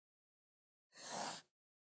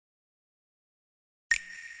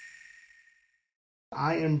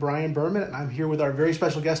I am Brian Berman, and I'm here with our very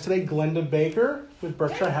special guest today, Glenda Baker with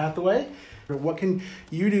Berkshire Hathaway. What can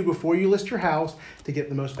you do before you list your house to get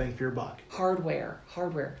the most bang for your buck? Hardware,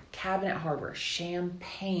 cabinet hardware,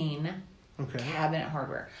 champagne cabinet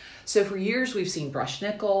hardware. So for years we've seen brushed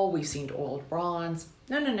nickel, we've seen oiled bronze.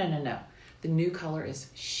 No. The new color is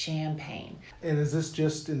champagne. And is this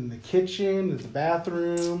just in the kitchen, the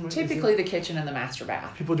bathroom? Typically the kitchen and the master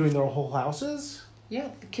bath. People doing their whole houses? Yeah,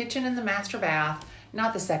 the kitchen and the master bath,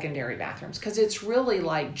 not the secondary bathrooms, because it's really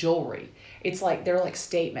like jewelry. It's like they're like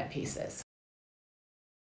statement pieces.